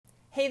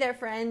Hey there,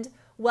 friend.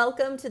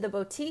 Welcome to the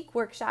Boutique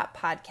Workshop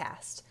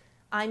podcast.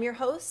 I'm your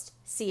host,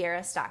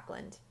 Sierra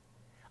Stockland.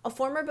 A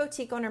former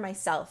boutique owner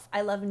myself,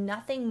 I love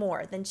nothing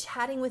more than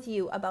chatting with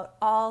you about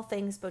all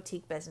things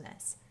boutique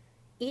business.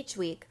 Each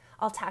week,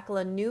 I'll tackle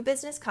a new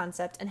business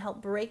concept and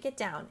help break it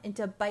down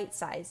into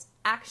bite-sized,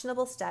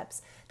 actionable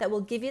steps that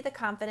will give you the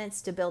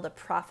confidence to build a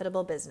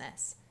profitable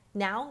business.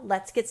 Now,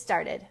 let's get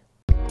started.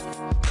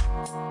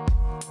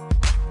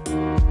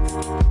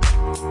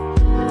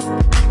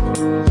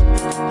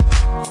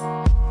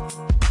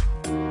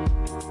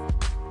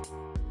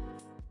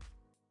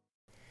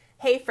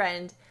 Hey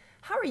friend,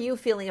 how are you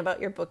feeling about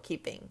your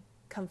bookkeeping?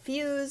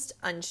 Confused,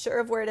 unsure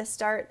of where to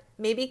start,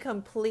 maybe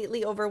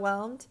completely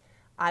overwhelmed?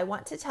 I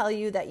want to tell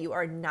you that you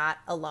are not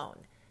alone.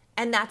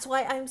 And that's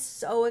why I'm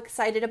so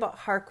excited about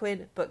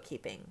Harquin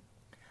Bookkeeping.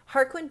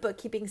 Harquin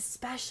Bookkeeping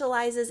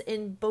specializes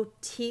in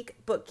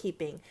boutique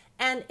bookkeeping,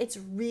 and it's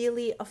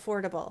really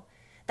affordable.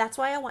 That's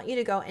why I want you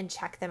to go and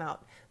check them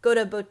out. Go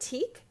to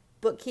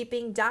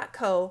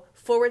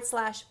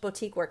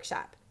boutiquebookkeeping.co/boutique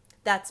workshop.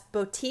 That's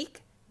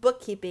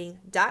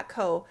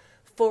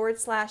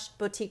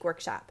boutiquebookkeeping.co/boutique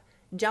workshop.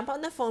 Jump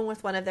on the phone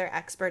with one of their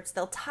experts.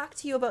 They'll talk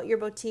to you about your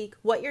boutique,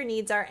 what your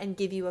needs are, and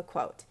give you a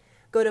quote.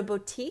 Go to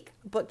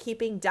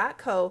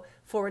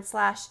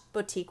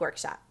boutiquebookkeeping.co/boutique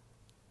workshop.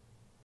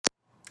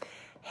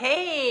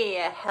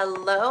 Hey,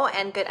 hello,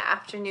 and good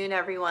afternoon,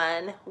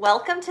 everyone.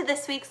 Welcome to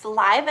this week's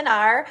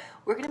live-inar.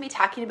 We're going to be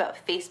talking about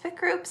Facebook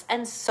groups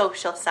and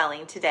social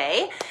selling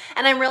today.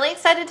 And I'm really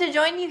excited to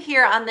join you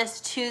here on this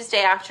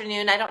Tuesday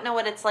afternoon. I don't know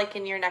what it's like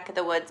in your neck of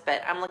the woods,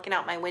 but I'm looking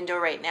out my window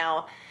right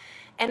now,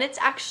 and it's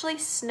actually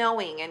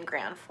snowing in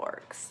Grand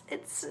Forks.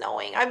 It's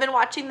snowing. I've been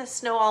watching the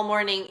snow all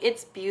morning.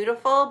 It's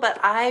beautiful, but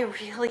I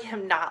really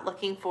am not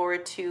looking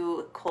forward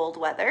to cold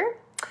weather.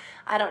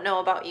 I don't know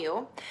about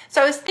you.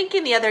 So I was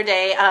thinking the other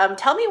day,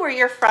 tell me where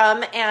you're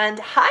from, and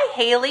hi,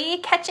 Haley,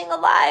 catching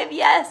alive.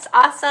 Yes,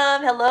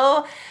 awesome.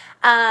 Hello.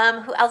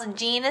 Who else?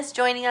 Jean is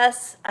joining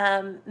us.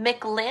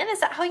 McLynn, is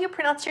that how you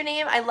pronounce your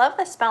name? I love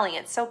the spelling.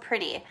 It's so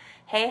pretty.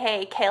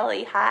 Hey,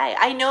 Kaylee, hi.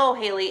 I know,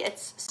 Haley,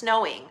 it's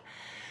snowing.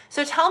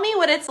 So tell me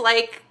what it's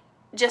like.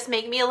 Just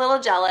make me a little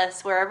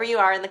jealous wherever you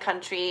are in the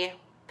country.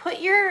 Put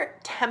your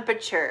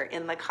temperature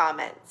in the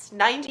comments.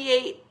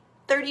 98,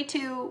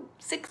 32,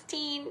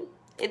 16.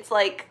 It's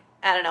like,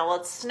 I don't know, well,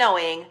 it's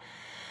snowing.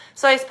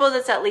 So I suppose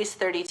it's at least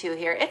 32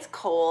 here. It's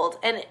cold.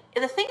 And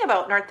the thing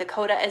about North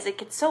Dakota is it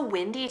gets so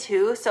windy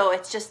too. So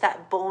it's just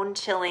that bone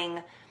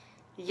chilling,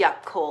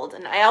 yuck cold.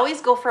 And I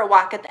always go for a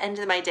walk at the end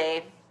of my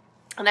day.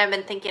 And I've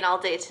been thinking all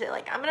day today,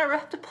 like, I'm going to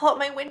have to pull out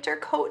my winter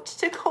coat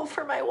to go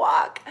for my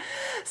walk.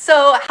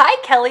 So, hi,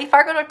 Kelly,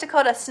 Fargo, North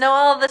Dakota. Snow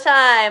all the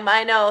time.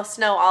 I know,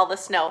 snow, all the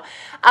snow.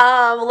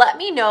 Let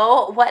me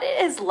know what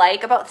it is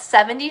like. About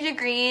 70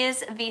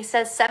 degrees. V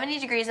says 70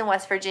 degrees in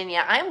West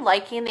Virginia. I'm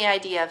liking the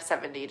idea of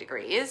 70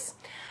 degrees.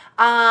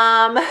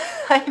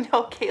 I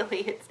know,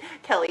 Kelly,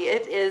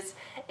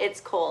 it's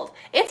cold.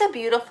 It's a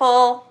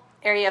beautiful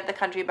area of the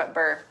country, but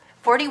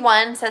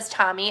 41 says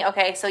Tommy.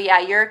 Okay, so yeah,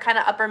 you're kind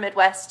of upper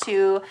Midwest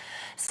too.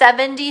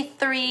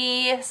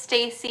 73,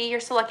 Stacy, you're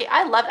so lucky.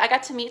 I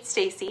got to meet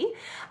Stacy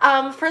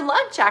for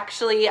lunch,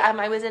 actually.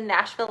 I was in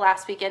Nashville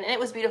last weekend, and it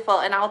was beautiful.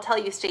 And I'll tell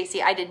you,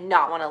 Stacy, I did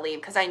not want to leave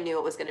because I knew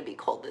it was going to be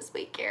cold this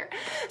week here.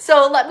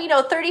 So let me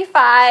know.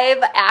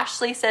 35,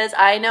 Ashley says,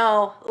 I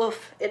know.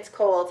 Oof, it's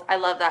cold. I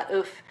love that.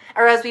 Oof.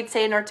 Or as we'd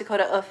say in North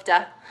Dakota,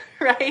 oofda,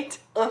 right?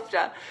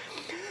 Oofda.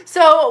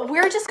 So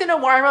we're just going to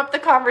warm up the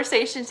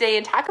conversation today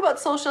and talk about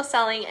social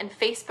selling and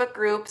Facebook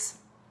groups.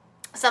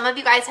 Some of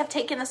you guys have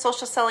taken the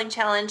social selling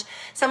challenge.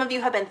 Some of you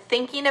have been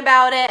thinking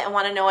about it and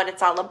want to know what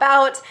it's all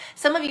about.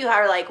 Some of you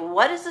are like,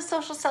 what is the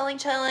social selling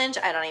challenge?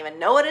 I don't even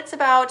know what it's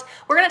about.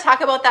 We're going to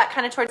talk about that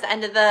kind of towards the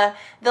end of the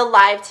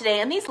live today.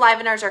 And these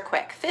live-inars are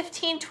quick,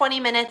 15, 20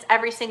 minutes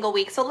every single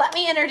week. So let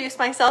me introduce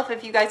myself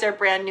if you guys are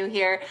brand new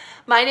here.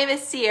 My name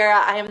is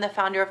Sierra. I am the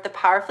founder of the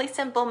Powerfully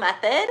Simple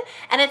Method.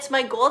 And it's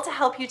my goal to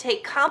help you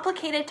take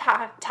complicated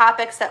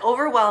topics that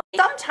overwhelm you.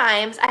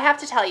 Sometimes, I have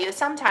to tell you,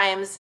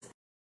 sometimes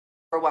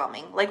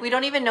overwhelming. Like we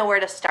don't even know where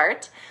to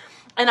start.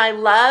 And I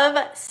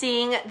love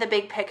seeing the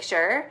big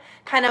picture,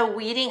 kind of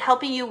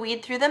helping you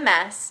weed through the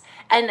mess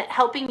and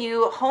helping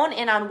you hone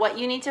in on what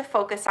you need to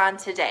focus on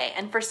today.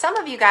 And for some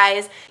of you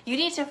guys, you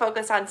need to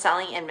focus on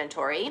selling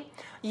inventory.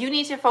 You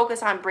need to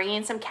focus on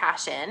bringing some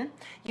cash in.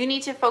 You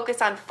need to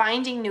focus on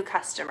finding new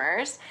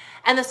customers.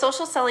 And the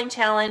social selling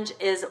challenge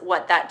is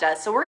what that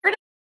does. So we're going to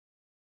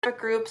talk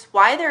about groups,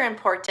 why they're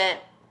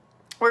important.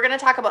 We're going to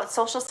talk about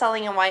social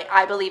selling and why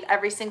I believe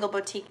every single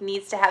boutique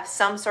needs to have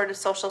some sort of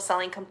social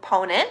selling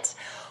component,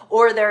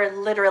 or they're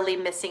literally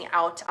missing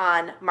out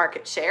on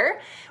market share.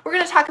 We're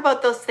going to talk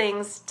about those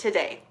things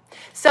today.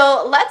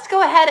 So let's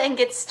go ahead and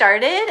get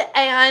started,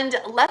 and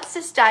let's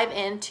just dive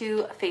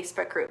into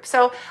Facebook groups.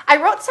 So I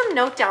wrote some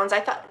notes down. I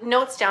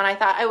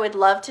thought I would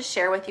love to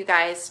share with you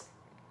guys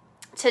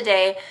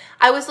today.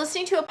 I was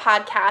listening to a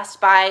podcast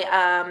by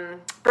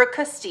Brooke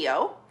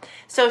Castillo.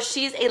 So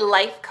she's a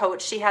life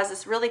coach. She has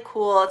this really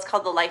cool, it's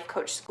called the Life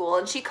Coach School,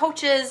 and she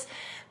coaches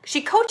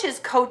She coaches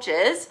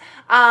coaches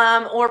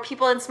or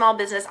people in small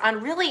business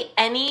on really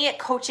any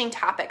coaching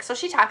topic. So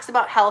she talks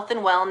about health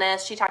and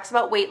wellness. She talks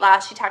about weight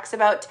loss. She talks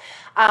about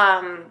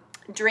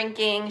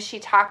drinking. She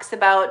talks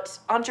about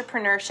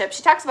entrepreneurship.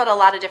 She talks about a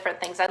lot of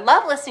different things. I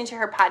love listening to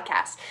her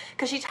podcast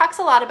because she talks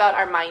a lot about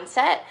our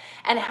mindset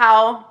and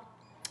how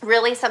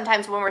really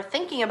sometimes when we're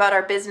thinking about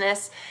our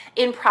business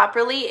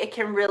improperly, it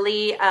can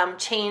really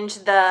change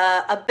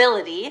the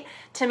ability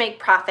to make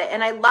profit.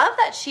 And I love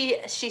that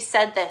she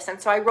said this. And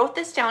so I wrote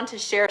this down to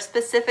share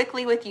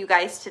specifically with you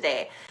guys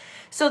today.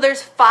 So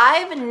there's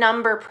 5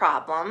 number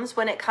problems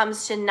when it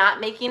comes to not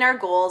making our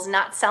goals,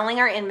 not selling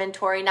our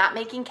inventory, not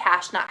making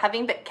cash, not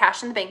having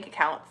cash in the bank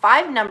account.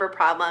 5 number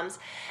problems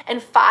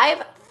and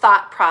 5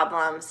 thought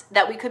problems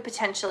that we could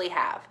potentially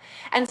have.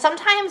 And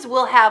sometimes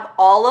we'll have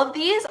all of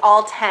these,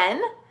 all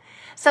 10.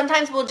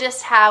 Sometimes we'll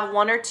just have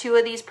 1 or 2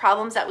 of these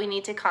problems that we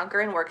need to conquer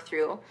and work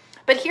through.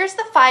 But here's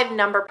the 5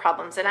 number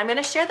problems, and I'm going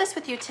to share this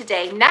with you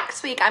today.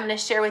 Next week, I'm going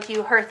to share with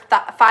you her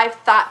 5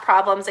 thought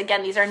problems.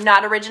 Again, these are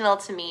not original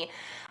to me.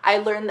 I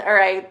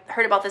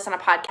heard about this on a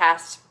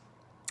podcast,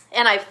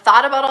 and I've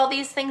thought about all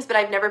these things, but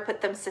I've never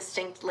put them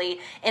succinctly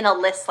in a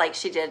list like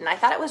she did, and I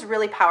thought it was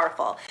really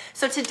powerful.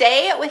 So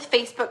today with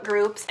Facebook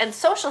groups and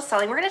social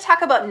selling, we're going to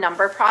talk about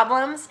number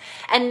problems,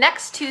 and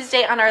next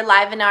Tuesday on our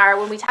Live-in-Our,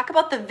 when we talk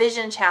about the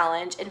vision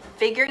challenge and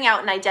figuring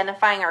out and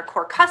identifying our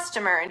core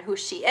customer and who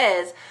she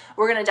is,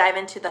 we're going to dive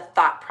into the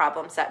thought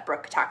problems that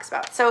Brooke talks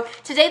about. So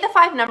today, the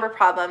 5 number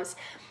problems: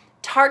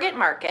 target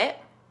market,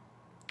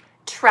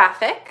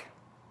 traffic,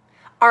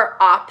 our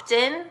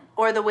opt-in,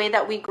 or the way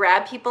that we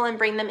grab people and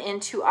bring them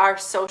into our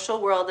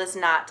social world, is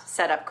not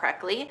set up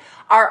correctly.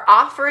 Our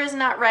offer is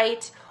not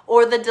right,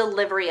 or the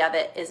delivery of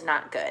it is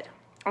not good.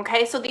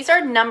 Okay, so these are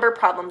number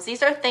problems.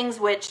 These are things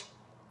which,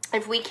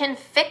 if we can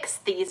fix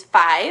these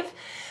 5,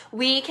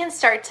 we can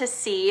start to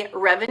see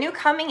revenue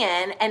coming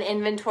in and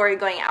inventory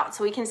going out.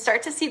 So we can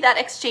start to see that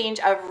exchange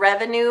of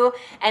revenue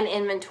and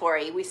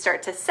inventory. We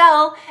start to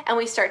sell and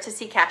we start to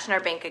see cash in our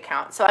bank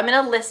account. So I'm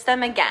going to list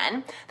them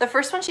again. The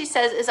first one she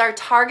says is our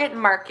target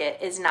market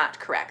is not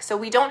correct. So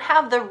we don't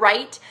have the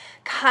right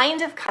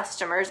kind of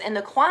customers in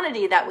the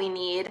quantity that we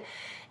need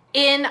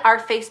in our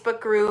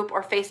Facebook group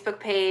or Facebook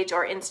page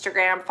or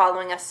Instagram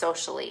following us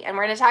socially. And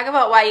we're going to talk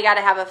about why you got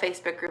to have a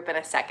Facebook group in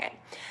a second.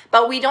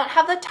 But we don't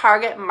have the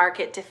target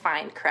market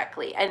defined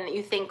correctly. And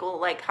you think, well,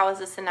 like, how is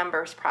this a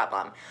numbers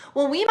problem?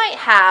 Well, we might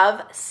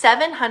have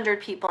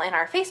 700 people in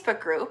our Facebook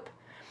group,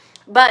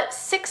 but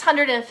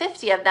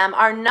 650 of them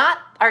are not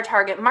our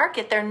target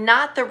market. They're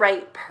not the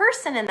right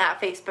person in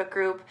that Facebook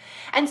group.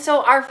 And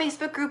so our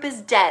Facebook group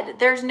is dead.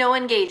 There's no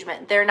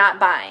engagement. They're not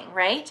buying,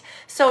 right?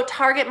 So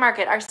target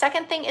market. Our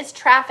second thing is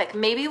traffic.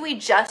 Maybe we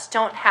just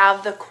don't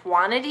have the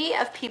quantity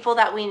of people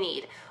that we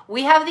need.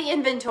 We have the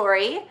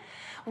inventory.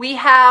 We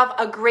have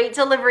a great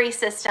delivery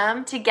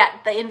system to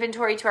get the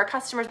inventory to our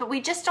customers, but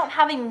we just don't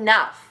have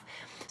enough.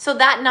 So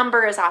that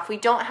number is off. We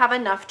don't have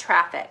enough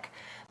traffic.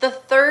 The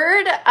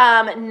third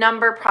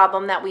number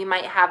problem that we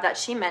might have that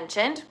she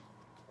mentioned,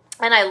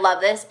 and I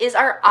love this, is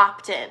our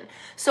opt-in.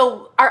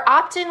 So our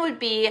opt-in would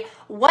be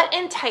what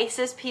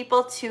entices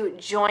people to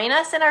join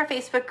us in our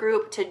Facebook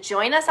group, to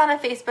join us on a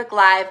Facebook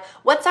Live.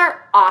 What's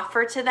our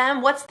offer to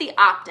them? What's the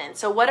opt-in?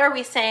 So what are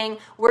we saying?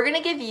 We're going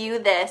to give you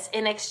this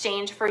in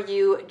exchange for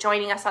you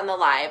joining us on the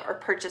live or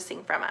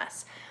purchasing from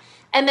us.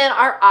 And then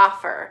our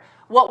offer,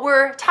 what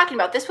we're talking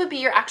about, this would be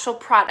your actual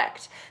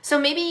product. So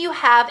maybe you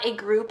have a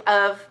group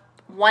of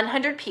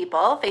 100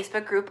 people,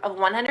 Facebook group of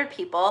 100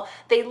 people.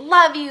 They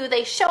love you.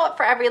 They show up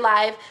for every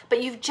live,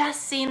 but you've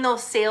just seen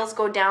those sales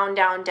go down,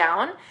 down,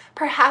 down.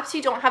 Perhaps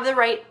you don't have the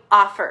right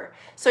offer.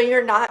 So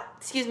you're not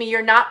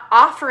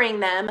offering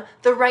them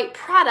the right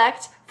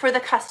product for the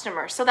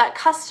customer. So that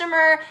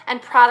customer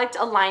and product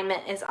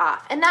alignment is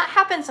off. And that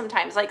happens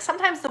sometimes. Like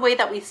sometimes the way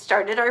that we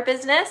started our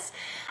business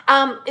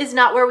is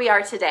not where we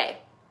are today.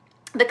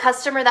 The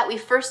customer that we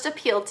first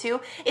appealed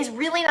to is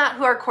really not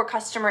who our core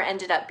customer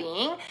ended up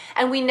being.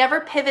 And we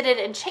never pivoted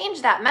and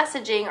changed that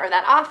messaging or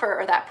that offer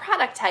or that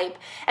product type.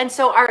 And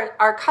so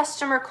our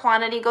customer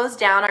quantity goes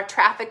down, our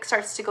traffic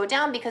starts to go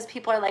down because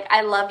people are like,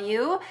 I love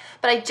you,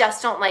 but I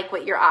just don't like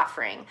what you're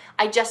offering.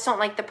 I just don't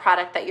like the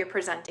product that you're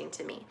presenting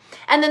to me.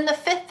 And then the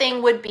fifth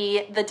thing would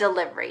be the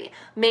delivery.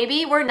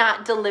 Maybe we're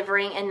not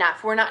delivering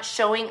enough. We're not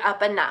showing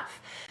up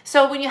enough.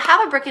 So when you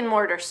have a brick and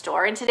mortar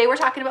store, and today we're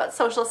talking about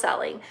social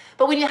selling,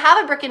 but when you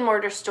have a brick and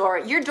mortar store,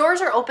 your doors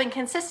are open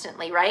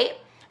consistently, right?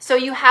 So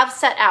you have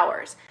set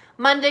hours,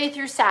 Monday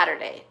through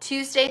Saturday,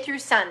 Tuesday through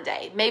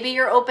Sunday. Maybe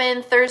you're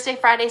open Thursday,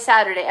 Friday,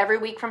 Saturday, every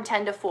week from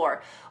 10 to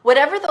 4.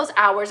 Whatever those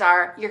hours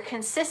are, you're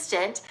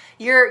consistent.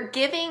 You're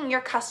giving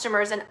your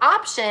customers an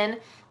option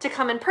to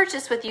come and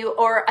purchase with you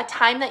or a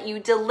time that you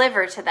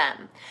deliver to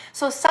them.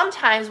 So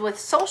sometimes with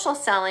social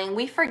selling,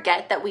 we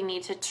forget that we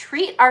need to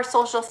treat our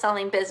social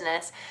selling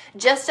business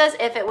just as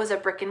if it was a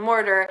brick and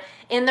mortar,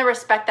 in the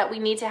respect that we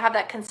need to have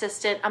that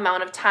consistent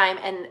amount of time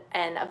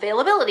and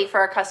availability for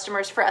our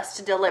customers for us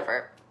to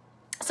deliver.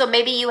 So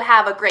maybe you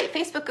have a great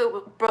Facebook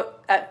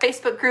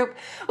group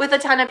with a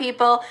ton of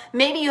people.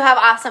 Maybe you have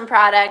awesome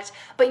product,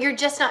 but you're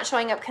just not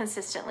showing up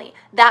consistently.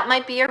 That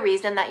might be a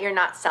reason that you're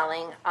not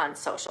selling on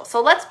social.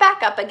 So let's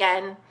back up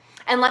again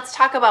and let's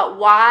talk about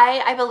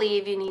why I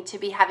believe you need to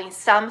be having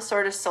some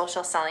sort of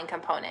social selling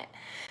component.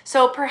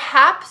 So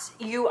perhaps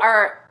you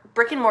are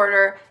brick and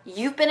mortar,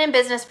 you've been in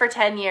business for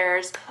 10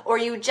 years, or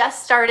you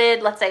just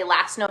started, let's say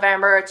last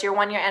November, it's your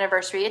 1-year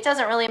anniversary. It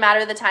doesn't really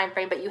matter the time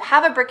frame, but you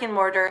have a brick and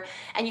mortar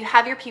and you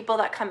have your people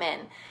that come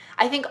in.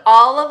 I think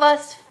all of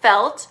us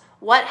felt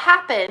what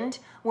happened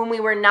when we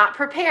were not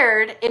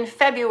prepared in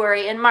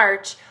February and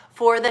March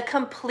for the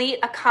complete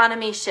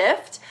economy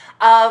shift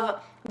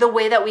of the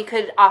way that we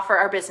could offer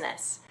our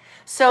business.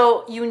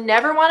 So you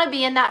never want to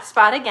be in that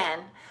spot again,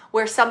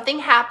 where something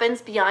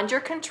happens beyond your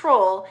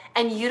control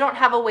and you don't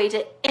have a way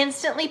to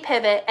instantly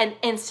pivot and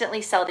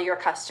instantly sell to your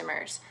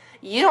customers.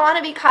 You don't want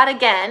to be caught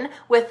again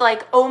with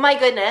like, oh my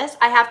goodness,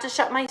 I have to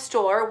shut my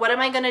store. What am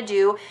I going to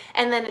do?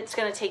 And then it's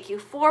going to take you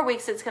 4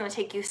 weeks. It's going to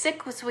take you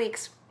 6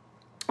 weeks,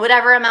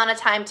 whatever amount of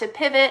time to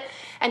pivot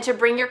and to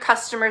bring your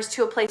customers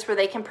to a place where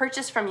they can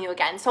purchase from you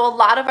again. So a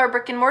lot of our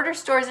brick and mortar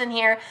stores in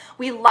here,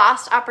 we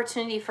lost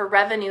opportunity for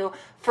revenue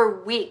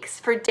for weeks,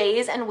 for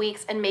days and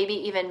weeks, and maybe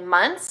even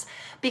months,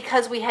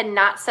 because we had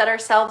not set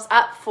ourselves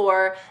up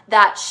for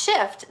that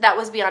shift that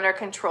was beyond our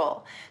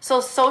control. So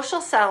social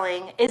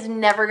selling is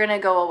never going to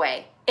go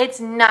away. It's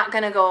not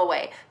going to go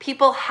away.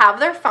 People have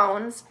their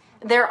phones.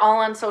 They're all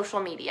on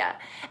social media.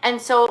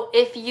 And so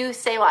if you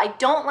say, well, I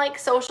don't like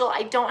social,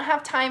 I don't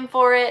have time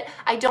for it,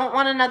 I don't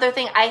want another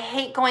thing, I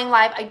hate going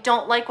live, I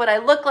don't like what I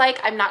look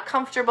like, I'm not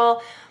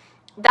comfortable,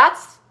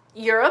 that's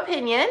your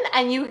opinion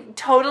and you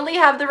totally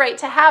have the right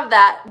to have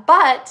that.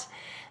 But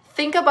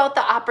think about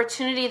the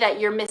opportunity that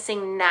you're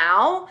missing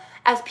now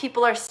as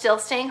people are still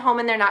staying home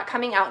and they're not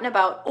coming out and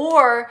about,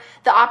 or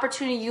the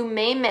opportunity you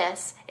may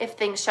miss if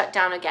things shut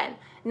down again.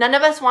 None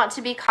of us want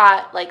to be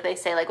caught, like they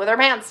say, like with our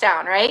pants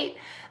down, right?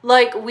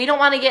 Like we don't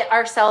want to get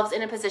ourselves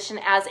in a position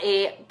as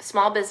a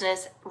small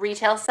business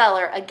retail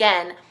seller,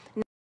 again,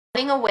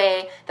 in a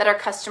way that our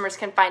customers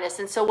can find us.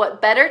 And so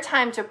what better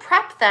time to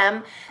prep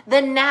them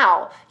than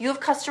now? You have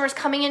customers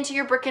coming into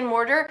your brick and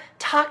mortar,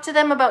 talk to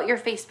them about your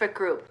Facebook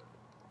group.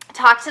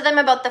 Talk to them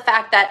about the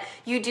fact that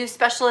you do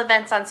special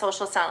events on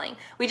social selling.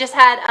 We just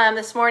had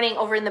this morning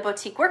over in the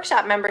Boutique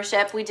Workshop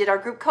membership, we did our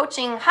group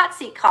coaching hot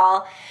seat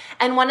call.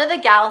 And one of the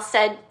gals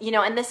said, you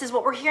know, and this is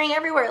what we're hearing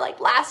everywhere, like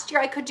last year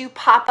I could do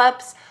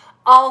pop-ups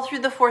all through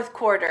the 4th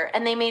quarter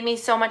and they made me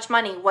so much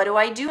money. What do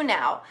I do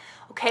now?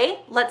 Okay,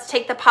 let's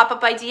take the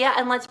pop-up idea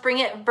and let's bring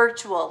it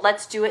virtual.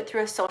 Let's do it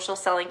through a social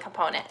selling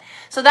component.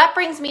 So that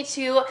brings me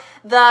to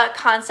the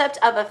concept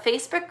of a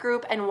Facebook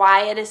group and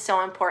why it is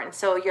so important.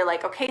 So you're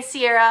like, okay,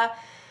 Sierra,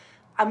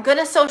 I'm going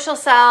to social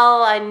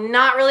sell. I'm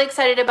not really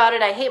excited about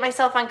it. I hate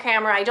myself on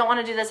camera. I don't want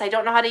to do this. I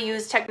don't know how to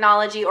use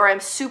technology, or I'm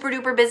super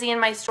duper busy in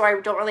my store.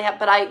 I don't really have,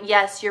 but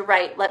yes, you're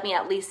right. Let me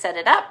at least set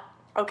it up.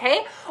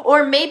 Okay.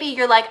 Or maybe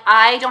you're like,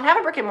 I don't have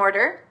a brick and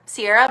mortar,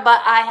 Sierra,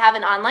 but I have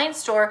an online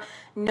store.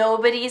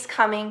 Nobody's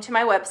coming to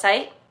my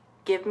website.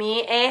 Give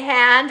me a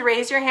hand.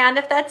 Raise your hand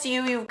if that's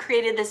you. You've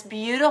created this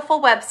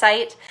beautiful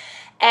website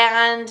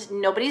and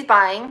nobody's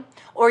buying.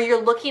 Or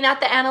you're looking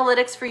at the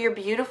analytics for your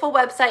beautiful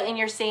website and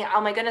you're seeing,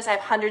 oh my goodness, I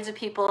have hundreds of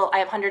people. I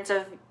have hundreds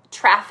of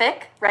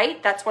traffic,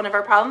 right? That's one of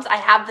our problems. I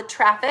have the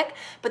traffic,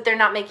 but they're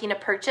not making a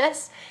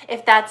purchase.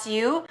 If that's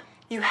you,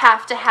 you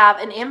have to have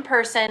an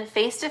in-person,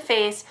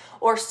 face-to-face,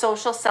 or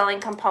social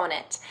selling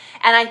component.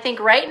 And I think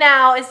right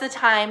now is the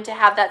time to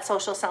have that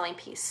social selling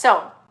piece.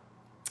 So,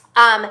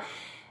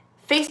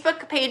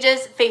 Facebook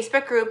pages,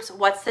 Facebook groups,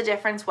 what's the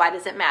difference? Why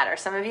does it matter?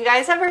 Some of you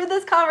guys have heard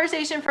this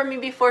conversation from me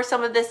before.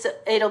 Some of this,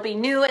 it'll be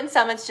new, and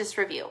some it's just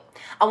review.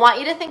 I want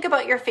you to think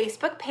about your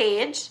Facebook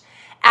page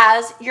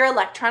as your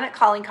electronic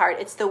calling card.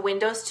 It's the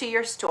windows to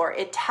your store.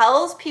 It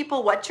tells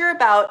people what you're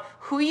about,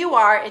 who you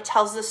are. It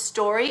tells the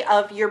story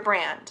of your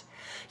brand.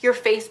 Your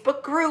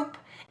Facebook group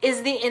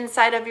is the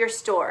inside of your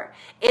store.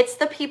 It's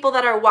the people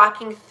that are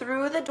walking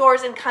through the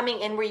doors and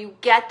coming in, where you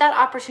get that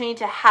opportunity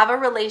to have a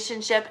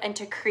relationship and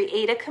to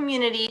create a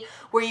community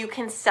where you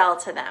can sell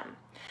to them.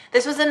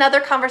 This was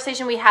another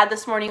conversation we had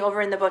this morning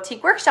over in the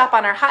Boutique Workshop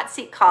on our hot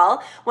seat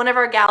call. One of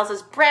our gals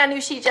is brand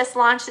new. She just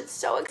launched. It's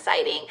so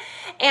exciting.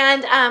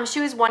 And she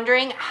was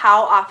wondering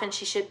how often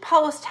she should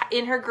post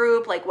in her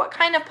group, like what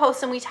kind of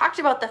posts. And we talked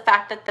about the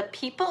fact that the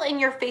people in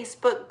your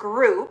Facebook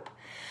group,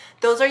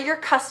 those are your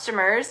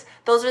customers.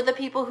 Those are the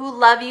people who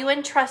love you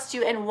and trust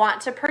you and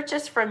want to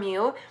purchase from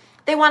you.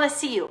 They want to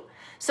see you.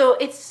 So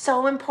it's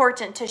so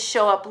important to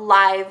show up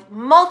live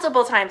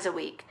multiple times a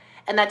week.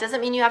 And that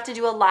doesn't mean you have to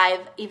do a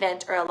live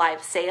event or a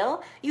live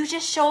sale. You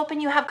just show up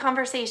and you have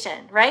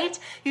conversation, right?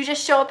 You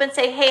just show up and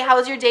say, hey,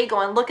 how's your day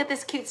going? Look at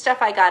this cute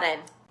stuff I got in.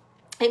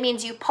 It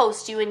means you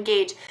post, you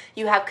engage,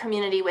 you have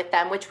community with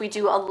them, which we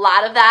do a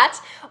lot of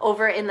that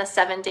over in the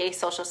 7-day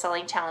social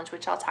selling challenge,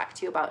 which I'll talk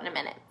to you about in a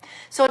minute.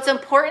 So it's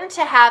important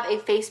to have a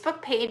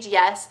Facebook page,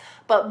 yes,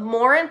 but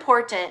more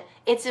important,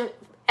 it's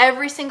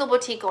Every single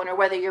boutique owner,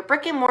 whether you're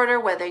brick and mortar,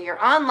 whether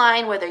you're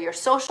online, whether you're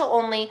social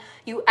only,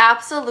 you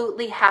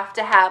absolutely have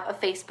to have a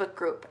Facebook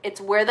group. It's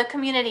where the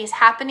community is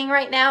happening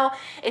right now.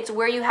 It's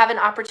where you have an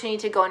opportunity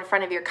to go in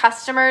front of your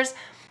customers.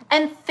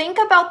 And think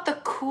about the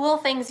cool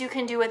things you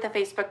can do with a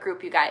Facebook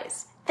group, you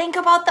guys. Think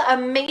about the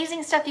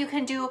amazing stuff you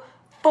can do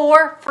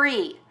for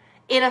free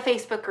in a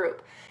Facebook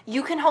group.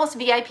 You can host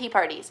VIP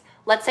parties.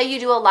 Let's say you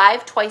do a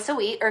live twice a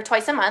week or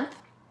twice a month.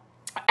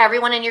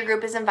 Everyone in your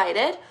group is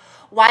invited.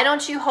 Why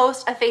don't you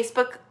host a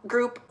Facebook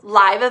group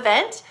live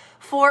event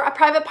for a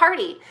private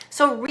party?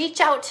 So reach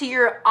out to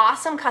your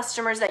awesome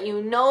customers that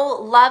you know,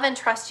 love, and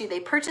trust you. They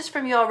purchased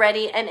from you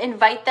already, and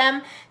invite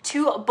them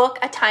to book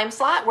a time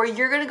slot where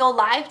you're going to go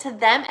live to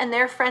them and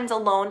their friends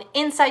alone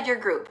inside your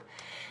group.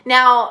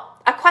 Now,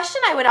 a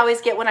question I would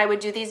always get when I would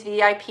do these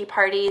VIP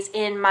parties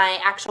in my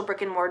actual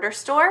brick and mortar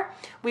store,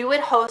 we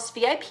would host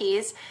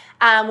VIPs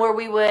where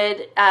we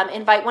would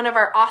invite one of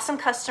our awesome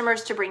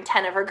customers to bring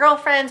 10 of her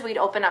girlfriends. We'd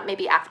open up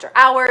maybe after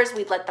hours.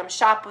 We'd let them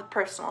shop with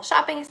personal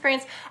shopping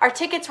experience. Our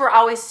tickets were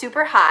always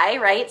super high,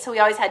 right? So we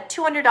always had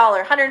 $200,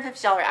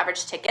 $150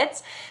 average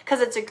tickets because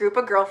it's a group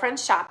of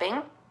girlfriends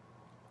shopping.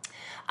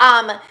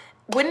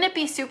 Wouldn't it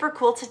be super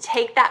cool to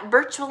take that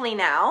virtually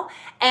now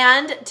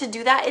and to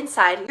do that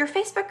inside your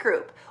Facebook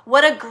group?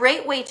 What a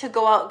great way to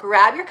go out,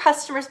 grab your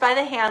customers by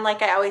the hand,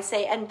 like I always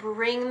say, and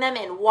bring them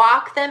in,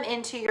 walk them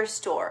into your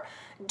store.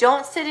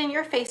 Don't sit in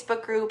your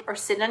Facebook group or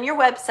sit on your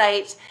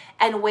website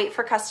and wait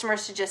for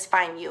customers to just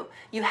find you.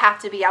 You have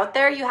to be out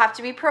there. You have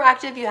to be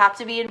proactive. You have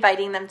to be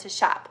inviting them to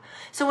shop.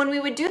 So when we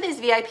would do these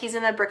VIPs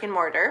in the brick and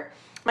mortar,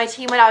 my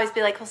team would always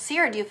be like, well,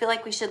 Sierra, do you feel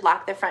like we should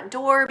lock the front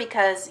door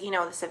because, you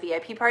know, this is a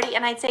VIP party?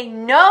 And I'd say,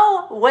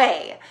 no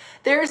way.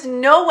 There's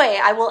no way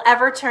I will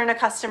ever turn a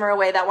customer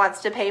away that wants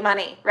to pay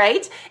money,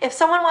 right? If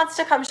someone wants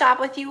to come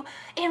shop with you,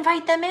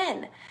 invite them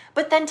in.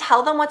 But then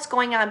tell them what's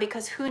going on,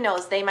 because who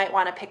knows, they might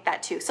want to pick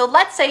that too. So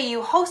let's say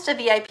you host a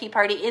VIP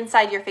party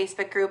inside your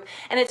Facebook group,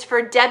 and it's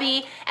for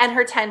Debbie and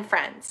her 10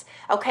 friends,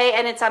 okay?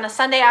 And it's on a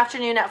Sunday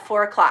afternoon at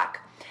 4 o'clock.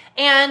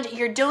 And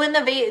you're doing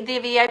the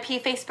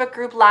VIP Facebook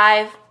group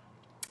live.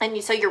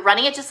 And so you're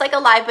running it just like a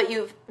live, but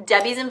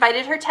Debbie's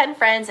invited her 10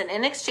 friends, and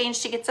in exchange,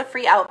 she gets a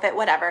free outfit,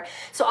 whatever.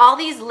 So all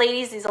these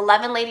ladies, these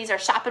 11 ladies are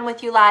shopping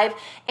with you live,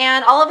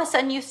 and all of a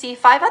sudden you see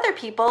 5 other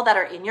people that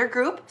are in your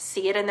group,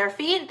 see it in their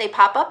feed, they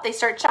pop up, they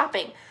start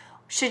shopping.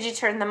 Should you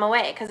turn them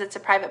away because it's a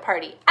private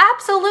party?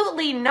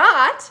 Absolutely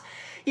not.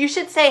 You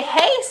should say,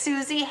 hey,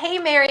 Susie, hey,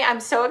 Mary,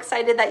 I'm so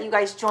excited that you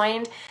guys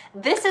joined.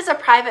 This is a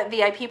private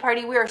VIP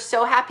party. We are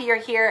so happy you're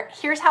here.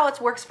 Here's how it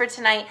works for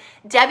tonight.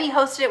 Debbie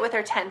hosted it with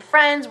her 10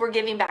 friends. We're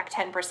giving back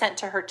 10%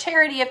 to her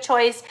charity of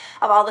choice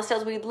of all the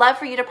sales. We'd love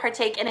for you to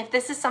partake. And if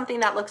this is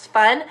something that looks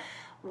fun,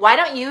 why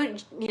don't you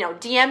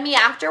DM me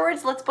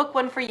afterwards? Let's book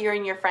one for you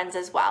and your friends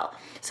as well.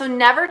 So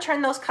never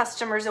turn those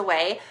customers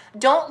away.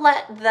 Don't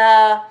let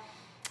the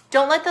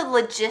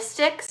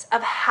logistics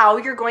of how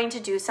you're going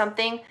to do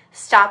something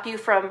stop you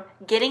from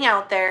getting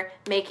out there,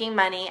 making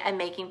money, and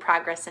making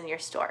progress in your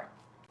store.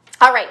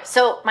 All right,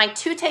 so my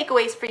 2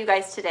 takeaways for you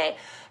guys today.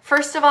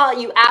 First of all,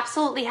 you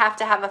absolutely have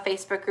to have a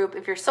Facebook group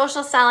if you're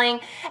social selling.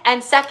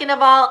 And second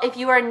of all, if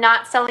you are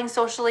not selling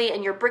socially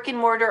and you're brick and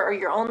mortar or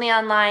you're only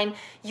online,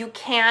 you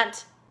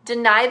can't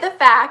deny the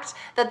fact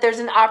that there's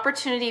an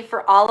opportunity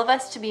for all of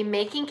us to be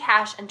making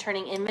cash and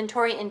turning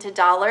inventory into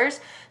dollars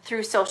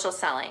through social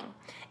selling.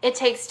 It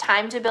takes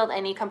time to build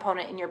any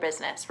component in your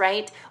business,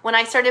 right? When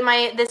I started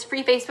this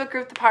free Facebook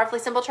group, the Powerfully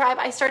Simple Tribe,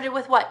 I started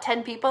with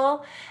 10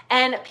 people,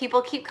 and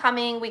people keep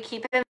coming.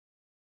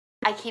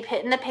 I keep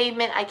hitting the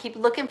pavement. I keep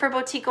looking for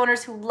boutique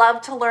owners who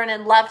love to learn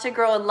and love to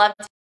grow and love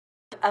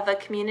of a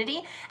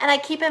community, and I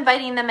keep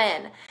inviting them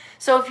in.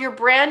 So if you're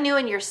brand new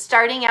and you're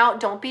starting out,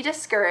 don't be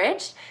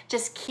discouraged.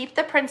 Just keep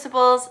the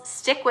principles,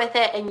 stick with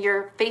it, and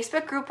your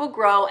Facebook group will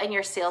grow and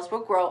your sales will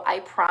grow. I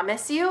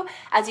promise you,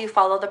 as you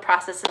follow the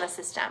process and the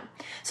system.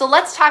 So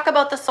let's talk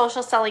about the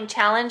social selling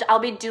challenge. I'll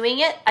be doing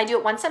it. I do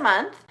it once a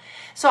month.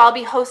 So I'll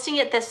be hosting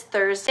it this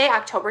Thursday,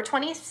 October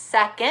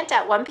 22nd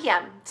at 1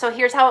 p.m. So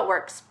here's how it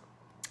works.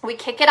 We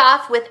kick it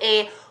off with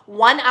a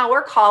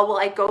 1-hour call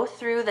where I go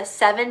through the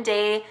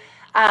 7-day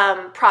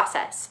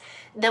process.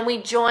 Then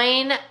we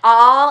join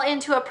all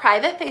into a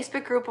private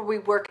Facebook group where we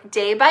work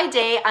day by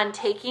day on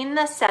taking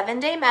the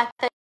 7-day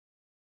method,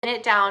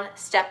 it down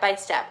step by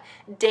step.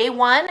 Day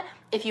 1,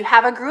 if you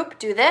have a group,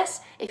 do this.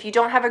 If you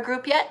don't have a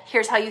group yet,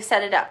 here's how you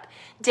set it up.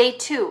 Day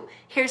 2,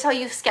 here's how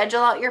you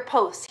schedule out your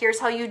posts. Here's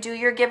how you do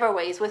your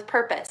giveaways with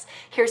purpose.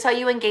 Here's how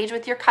you engage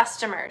with your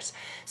customers.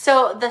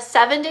 So the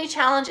 7-day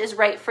challenge is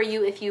right for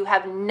you if you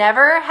have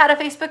never had a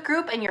Facebook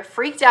group and you're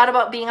freaked out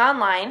about being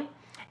online.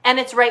 And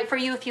it's right for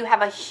you if you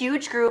have a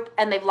huge group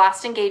and they've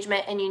lost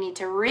engagement and you need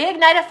to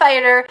reignite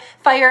a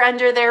fire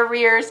under their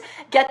rears,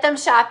 get them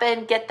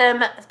shopping, get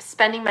them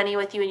spending money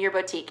with you in your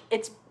boutique.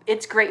 It's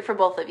it's great for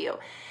both of you.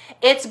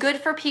 It's good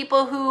for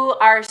people who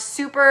are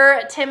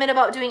super timid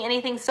about doing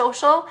anything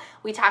social.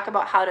 We talk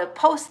about how to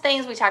post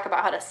things. We talk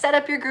about how to set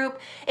up your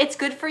group. It's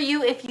good for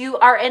you if you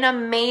are an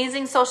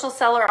amazing social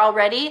seller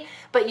already,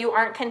 but you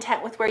aren't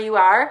content with where you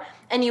are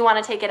and you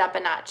want to take it up a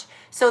notch.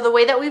 So the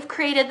way that we've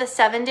created the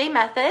 7-day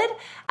method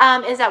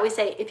is that we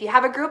say, if you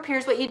have a group,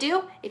 here's what you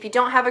do. If you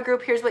don't have a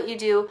group, here's what you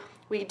do.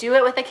 We do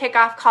it with a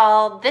kickoff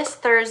call this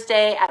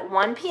Thursday at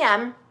 1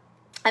 p.m.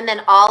 And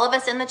then all of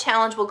us in the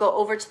challenge will go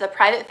over to the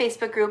private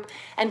Facebook group,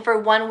 and for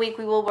 1 week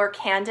we will work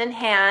hand in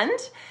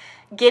hand,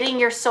 getting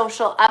your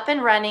social up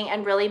and running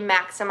and really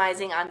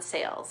maximizing on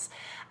sales.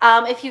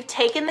 If you've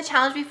taken the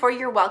challenge before,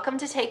 you're welcome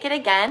to take it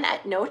again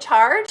at no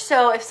charge.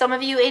 So if some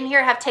of you in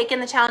here have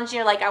taken the challenge and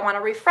you're like, I want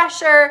a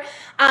refresher,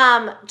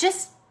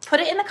 just put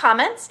it in the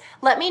comments.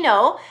 Let me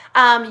know.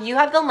 You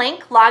have the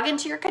link. Log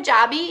into your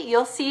Kajabi.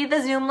 You'll see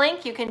the Zoom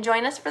link. You can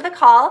join us for the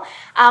call.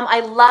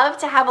 I love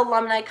to have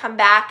alumni come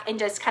back and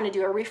just kind of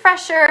do a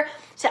refresher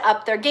to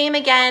up their game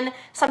again.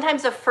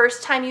 Sometimes the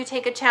first time you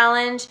take a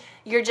challenge,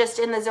 you're just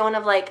in the zone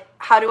of like,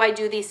 how do I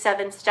do these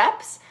 7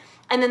 steps?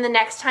 And then the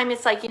next time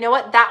it's like, you know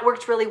what, that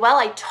worked really well.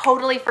 I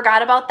totally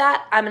forgot about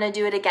that. I'm going to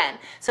do it again.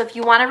 So if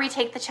you want to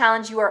retake the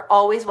challenge, you are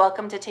always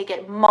welcome to take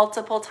it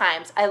multiple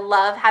times. I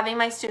love having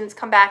my students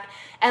come back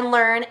and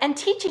learn and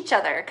teach each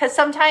other, because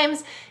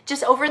sometimes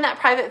just over in that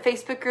private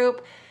Facebook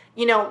group,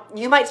 you know,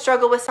 you might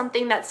struggle with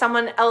something that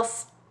someone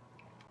else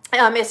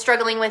is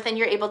struggling with, and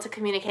you're able to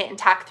communicate and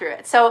talk through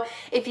it. So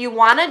if you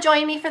want to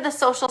join me for the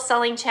social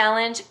selling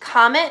challenge,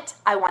 comment,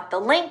 I want the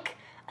link,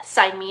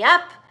 sign me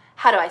up.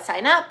 How do I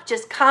sign up?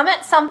 Just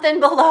comment something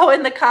below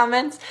in the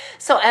comments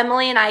so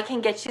Emily and I can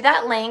get you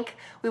that link.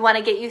 We want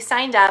to get you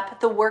signed up.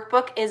 The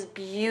workbook is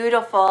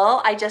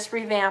beautiful. I just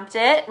revamped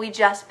it. We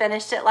just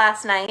finished it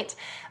last night.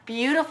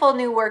 Beautiful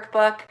new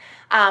workbook.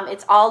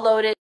 It's all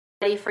loaded,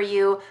 ready for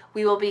you.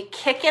 We will be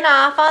kicking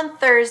off on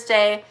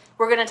Thursday.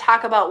 We're going to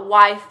talk about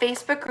why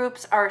Facebook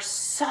groups are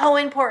so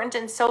important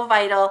and so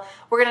vital.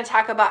 We're going to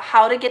talk about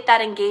how to get that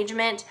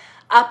engagement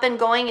up and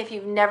going if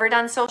you've never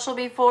done social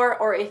before,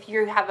 or if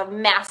you have a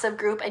massive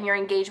group and your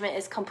engagement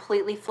is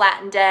completely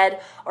flat and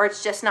dead, or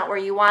it's just not where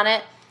you want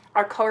it.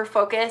 Our core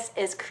focus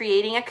is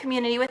creating a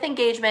community with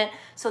engagement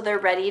so they're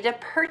ready to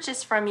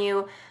purchase from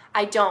you.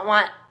 I don't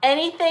want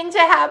anything to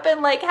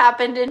happen like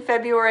happened in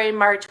February and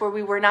March, where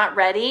we were not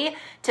ready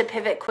to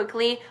pivot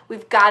quickly.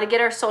 We've got to get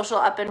our social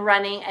up and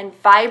running and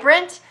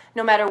vibrant.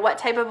 No matter what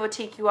type of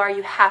boutique you are,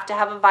 you have to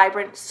have a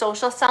vibrant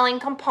social selling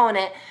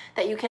component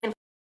that you can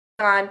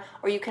on,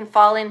 or you can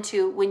fall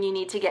into when you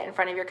need to get in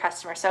front of your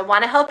customer. So I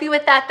want to help you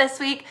with that this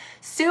week.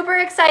 Super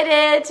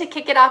excited to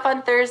kick it off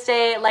on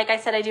Thursday. Like I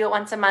said, I do it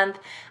once a month.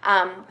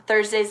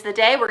 Thursday's the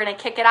day. We're going to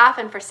kick it off,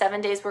 and for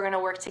 7 days we're going to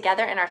work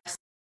together in our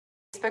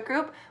Facebook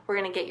group. We're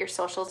going to get your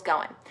socials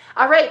going.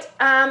 All right,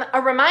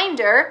 a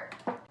reminder,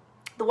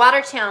 the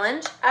water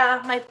challenge,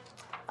 my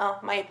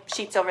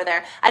sheet's over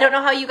there. I don't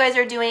know how you guys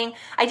are doing.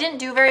 I didn't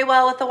do very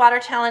well with the water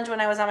challenge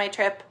when I was on my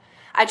trip.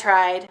 I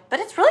tried, but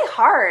it's really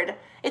hard.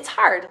 It's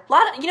hard.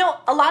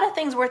 A lot of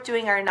things worth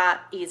doing are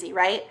not easy,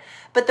 right?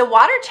 But the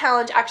water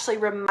challenge actually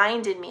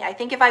reminded me. I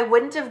think if I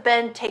wouldn't have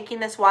been taking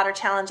this water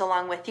challenge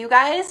along with you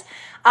guys,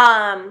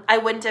 I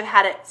wouldn't have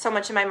had it so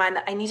much in my mind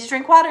that I need to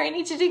drink water, I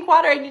need to drink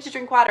water, I need to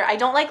drink water. I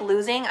don't like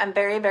losing. I'm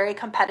very, very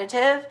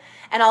competitive.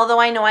 And although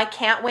I know I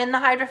can't win the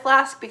Hydro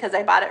Flask because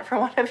I bought it for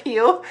one of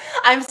you,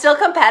 I'm still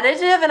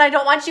competitive and I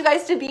don't want you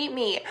guys to beat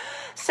me.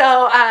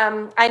 So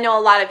I know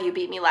a lot of you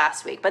beat me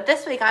last week, but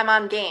this week I'm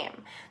on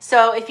game.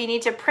 So if you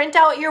need to print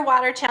out your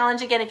water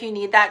challenge, again, if you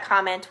need that,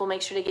 comment, we'll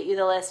make sure to get you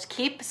the list.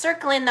 Keep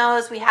circling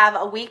those. We have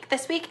a week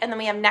this week, and then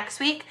we have next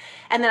week.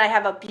 And then I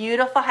have a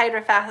beautiful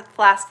Hydro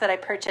Flask that I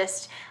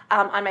purchased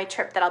on my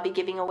trip that I'll be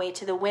giving away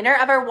to the winner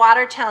of our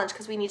water challenge,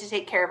 because we need to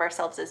take care of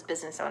ourselves as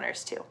business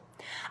owners too.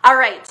 All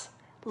right.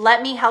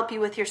 Let me help you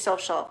with your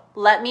social.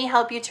 Let me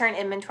help you turn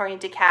inventory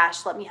into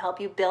cash. Let me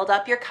help you build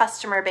up your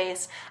customer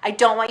base. I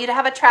don't want you to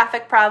have a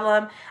traffic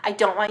problem. I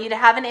don't want you to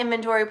have an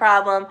inventory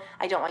problem.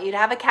 I don't want you to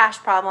have a cash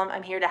problem.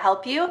 I'm here to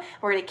help you.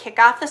 We're going to kick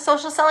off the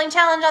social selling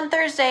challenge on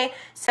Thursday.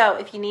 So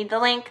if you need the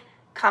link,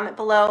 comment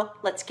below.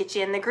 Let's get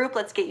you in the group.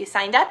 Let's get you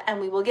signed up, and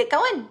we will get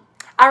going.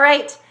 All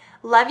right.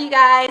 Love you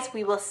guys.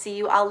 We will see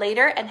you all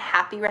later, and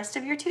happy rest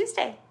of your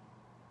Tuesday.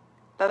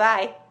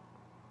 Bye-bye.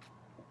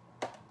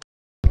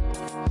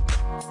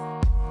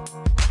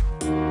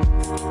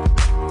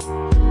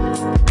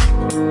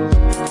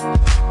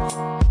 Thank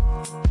you.